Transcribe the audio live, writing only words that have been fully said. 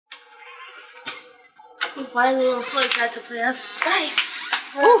Finally, I'm so excited to play us tonight.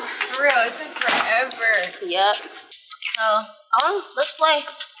 For real, it's been forever. Yep. So, let's play.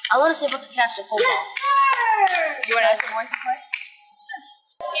 I want to see if I can catch the football. Yes, sir! You want to ask your boy to play?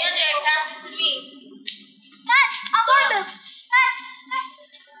 Andrew, pass it to me. Pass! I'm going to. Pass!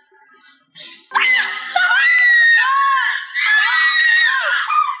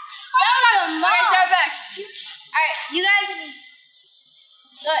 Alright, you guys.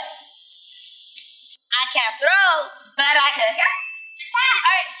 Good. I can't throw, but I can catch.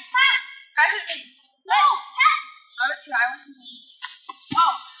 Alright, pass. Pass it to me. No, pass. I want to.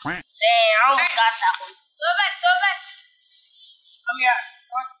 Oh. Dang, I almost got that one. Go back. Come here.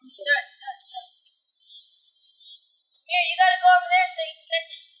 Here, you gotta go over there so you can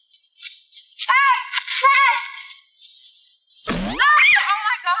catch it. Pass! Oh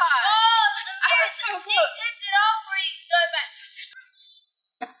my god! Oh, she tipped it off for you. Go back.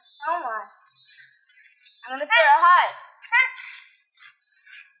 Oh my. I'm gonna throw it high.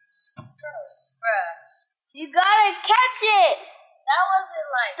 Bruh. You gotta catch it. That wasn't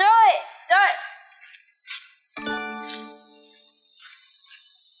like... Throw it.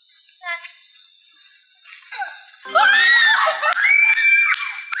 What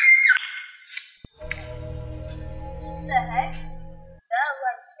the heck? Is that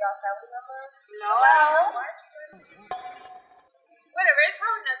like y'all family member? No. Whatever, it's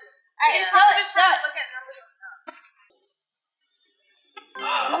probably nothing. Alright, throw it. Look at numbers on top.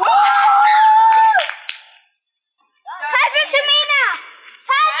 Pass it to me now.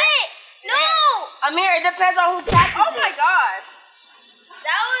 Pass it. No. Amir, it depends on who catches it. Oh my god.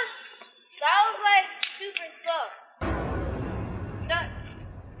 That was like super slow.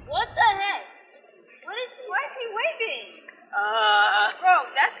 What the heck? Why is he waving? Bro,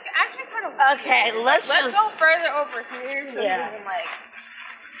 that's actually kind of weird. Okay, let's go further over here so Yeah. he can like.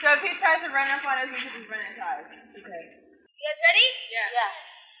 So if he tries to run up on us, we can just run inside. Okay. You guys ready? Yeah.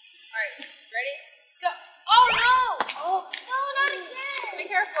 Alright, ready? Go. Oh no! Oh no, not again! Be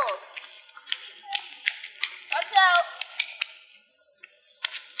careful. Watch out.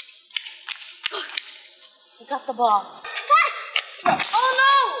 We got the ball. Oh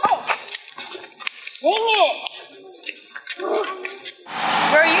no! Dang it!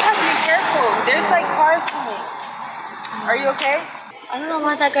 Bro, you have to be careful. There's like cars coming. Are you okay? I don't know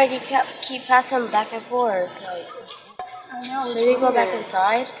why that guy keep passing back and forth. Like, I know. should we go back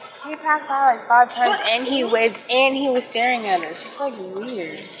inside? He passed by like 5 times and he waved and he was staring at us. It's like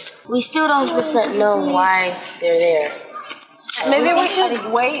weird. We still don't 100% know why they're there. So Maybe we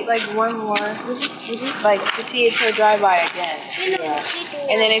should wait like one more, like to see if he'll drive by again. Yeah.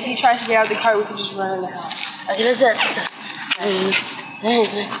 And then if he tries to get out of the car, we can just run in the house. Okay, let's do it.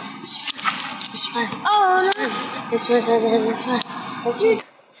 Oh no!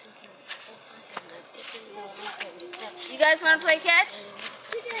 You guys want to play catch?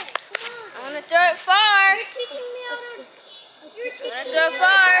 I'm gonna throw it far. You're teaching me how to. I'm gonna throw it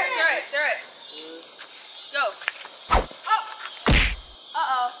far. Throw it. Go.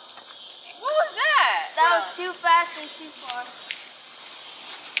 Uh-oh. What was that? That was too fast and too far.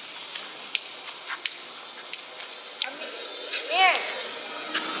 Here.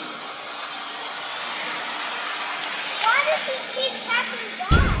 Why does he keep passing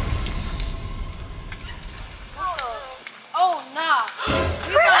by? Oh, no.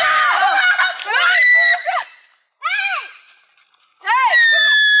 We gotta go. Hey!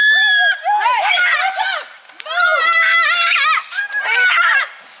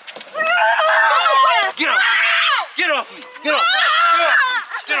 Get off me!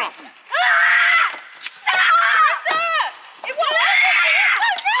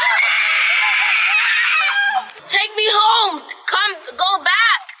 Take me home! Go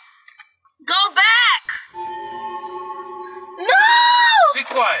back! No! Be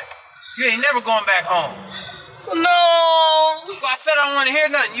quiet. You ain't never going back home. No! I said I don't want to hear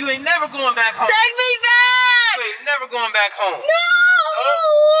nothing. You ain't never going back home. Take me back! You ain't never going back home. No!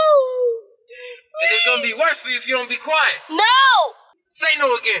 And it's gonna be worse for you if you don't be quiet. No! Say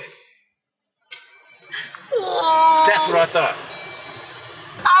no again. That's what I thought.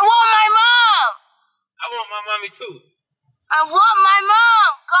 I want my mom! I want my mommy too. I want my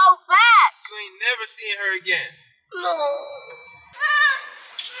mom! Go back! You ain't never seeing her again. No.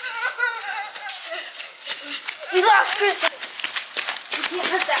 We lost Karissa. We can't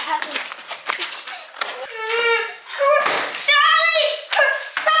let that happen. Sally!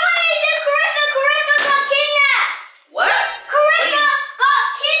 Karissa got kidnapped! What? Karissa got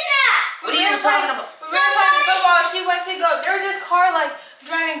kidnapped! What are you talking about? We were playing football. She went to go. There was this car like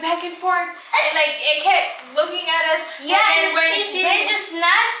driving back and forth, and like it kept looking at us. Yeah, and then when they just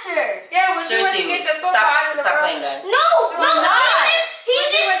snatched her. Yeah, when she went to Seriously, get the stop stop playing, guys. No, he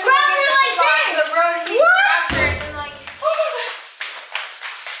just grabbed her like that. The road, he grabbed her and then like.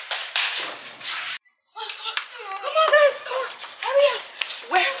 Come on, guys, come on, hurry up.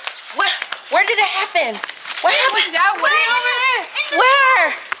 Where did it happen? What happened? That way. Over there. Where?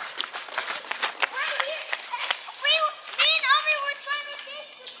 Me and Obi were trying to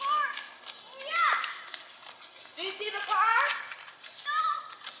take the car. Yeah. Do you see the car? No.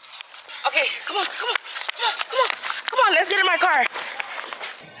 Okay, come on. Let's get in my car.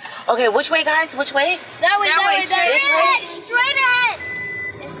 Okay, which way, guys? Which way? That way. This way? Straight ahead.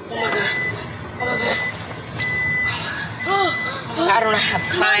 Oh my god. I don't have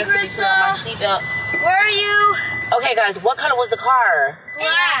time to be putting on my seatbelt. Where are you? Okay, guys, what color was the car?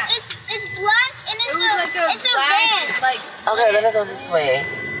 Black. It's black and it's a van. Okay, let me go this way.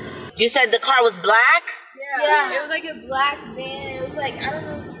 You said the car was black? Yeah. It was like a black van. It was like, I don't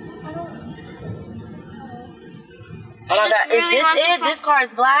know. Oh my god, is this it? This car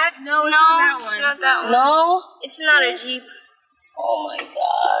is black? No, it's not that one. No? It's not a Jeep. Oh my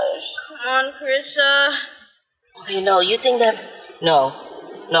gosh. Come on, Karissa. Okay, no, you think that... No,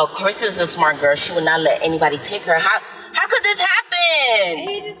 Karissa's a smart girl. She would not let anybody take her. How could this happen?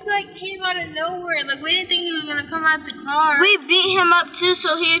 He just like came out of nowhere. Like we didn't think he was gonna come out the car. We beat him up too,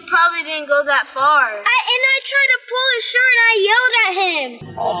 so he probably didn't go that far. And I tried to pull his shirt and I yelled at him.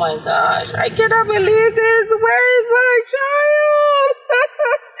 Oh my gosh, I cannot believe this. Where is my child?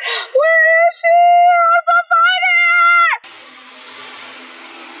 Where is she? I'm so find her!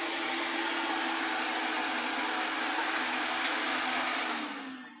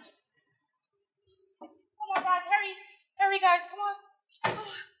 Oh my god, hurry guys, come on.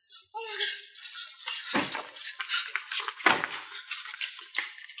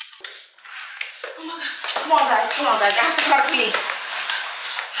 Oh my god. Oh my god. Come on guys, I have to call the police.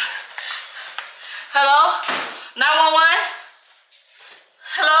 Hello? 911?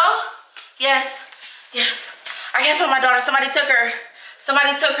 Hello? Yes. I can't find my daughter. Somebody took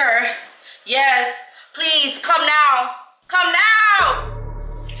her. Yes. Please, come now. Oh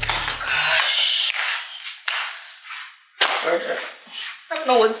gosh. Georgia, I don't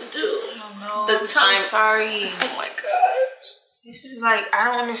know what to do. No, The I'm time. so sorry. Oh my gosh. This is like, I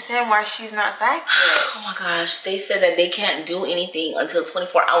don't understand why she's not back yet. Oh my gosh. They said that they can't do anything until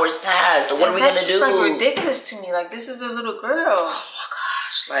 24 hours pass. So what are we gonna do? That's just like ridiculous to me. Like, this is a little girl. Oh my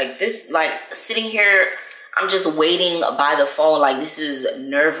gosh. Like this, like sitting here, I'm just waiting by the phone. Like this is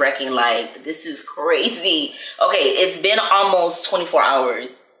nerve wracking. Like this is crazy. Okay, it's been almost 24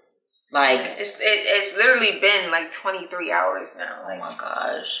 hours. Like It's literally been like 23 hours now. Like, oh my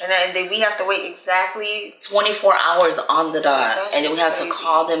gosh. and then we have to wait exactly 24 hours on the dot. That's And then we have to crazy.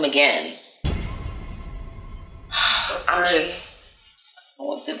 call them again. So I'm sorry. just, I don't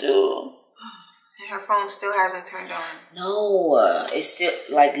know what to do. And her phone still hasn't turned on. No, it's still,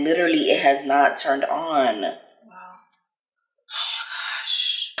 like literally it has not turned on. Wow.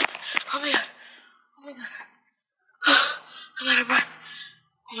 Oh my god. I'm out of breath.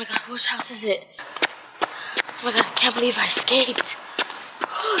 Oh my god, which house is it? Oh my god, I can't believe I escaped.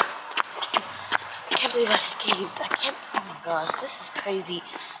 I can't believe I escaped. Oh my gosh, this is crazy.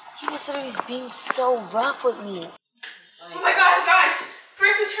 He was literally being so rough with me. Oh my gosh, guys!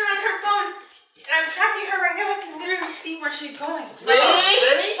 Karissa turned on her phone, and I'm tracking her right now. I can literally see where she's going.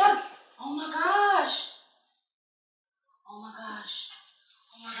 Really? Look. Oh my gosh.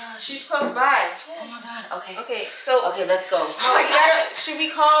 She's close by. Oh my god. Okay. Okay, so Okay, let's go. oh my God, should we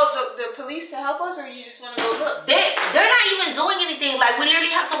call the police to help us, or you just want to go look? They're not even doing anything. Like we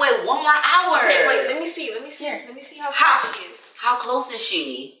literally have to wait 1 more hour. Okay, wait. Let me see. Let me see how far she is. How close is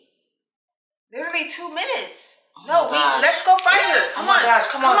she? Literally 2 minutes. Oh No, my gosh. let's go find her. Oh my gosh,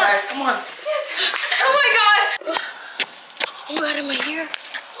 come on guys, come on. Oh my god! Oh my god, am I here?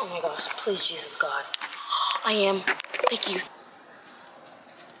 Oh my gosh, please, Jesus God. I am. Thank you.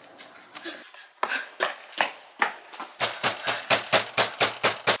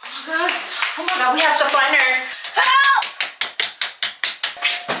 Oh my god, we have to find her. Help!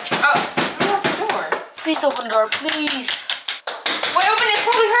 Oh, who opened the door? Please open the door, please. Wait, open it. It's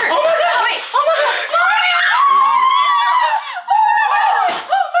probably her. Oh my god! Wait. Oh my god!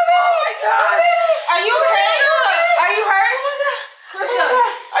 Oh my god! Are you okay? Are you hurt? Oh my God. Karissa,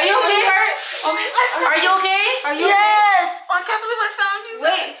 Are you okay? Okay. Are you okay? Are you Yes! I can't believe I found you.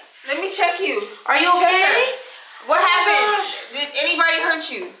 Wait, let me check you. Are you Check okay? her. What happened? Did anybody hurt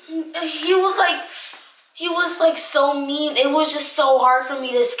you? He was like so mean. It was just so hard for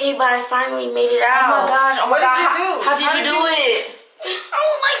me to escape, but I finally made it Oh out. my gosh! Oh my What did god! you do? How did you do it? I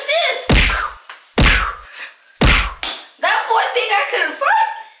went like this. That boy think I couldn't fight.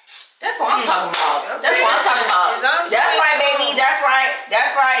 That's what I'm talking about. That's what I'm talking about. As long as you That's get right, home. baby. That's right.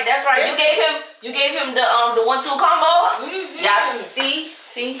 That's right. That's right. You gave him the 1-2 combo. Yeah. See.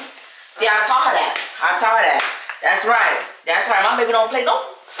 I taught her that. That's right. My baby don't play.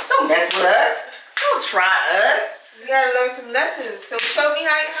 Don't mess with us. Don't try us. You gotta learn some lessons. So show me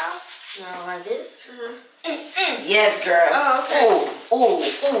how. Like this. Yes, girl. Oh, okay.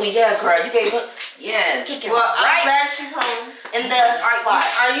 Ooh, yeah, girl. You gave her. Yes. Well, I'm glad she's home. In the spot.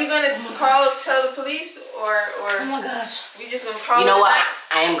 Are you gonna tell the police or Oh my gosh. you just gonna call? You know them what? back?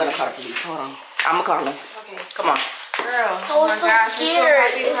 I am gonna call the police. Hold on. I'm gonna call them. Okay. Come on. Girl. I was so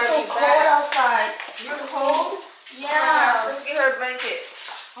scared. happy It was to so have you cold back. outside. You're cold? Yeah. Oh my gosh, let's get her a blanket.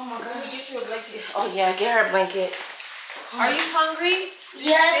 Oh my Let me gosh. get you a blanket. Oh yeah, get her a blanket. Are you hungry?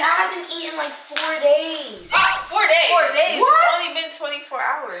 Yes, I haven't eaten like 4 days. 4 days. 4 days. What? It's only been 24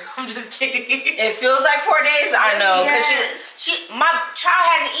 hours. I'm just kidding. It feels like 4 days. I know, cause my child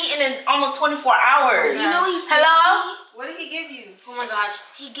hasn't eaten in almost 24 hours. You know he Hello? What did he give you? Oh my gosh,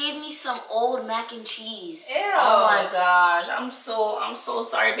 he gave me some old mac and cheese. Ew. Oh my gosh, I'm so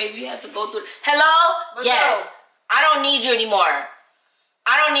sorry, baby. You had to go through. Hello? What's Yes. up? I don't need you anymore.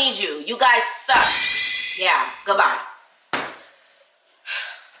 I don't need you. You guys suck. Yeah. Goodbye.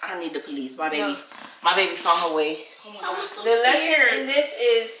 I don't need the police. My baby found her way. Oh my I was gosh. so The lesson scared. in this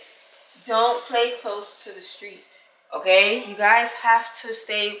is don't play close to the street. Okay? You guys have to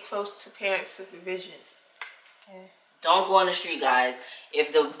stay close to parent supervision. Don't go on the street, guys.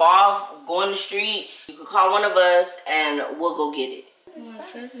 If the ball go in the street, you can call one of us and we'll go get it. Oh my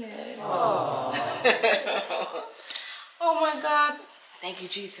goodness. Oh my God. Thank you,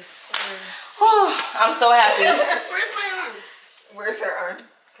 Jesus. Whew, I'm so happy. Where's my arm? Where's her arm?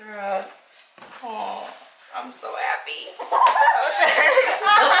 Girl. Oh, I'm so happy. What the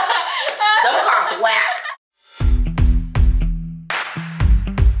heck? Them cops whack.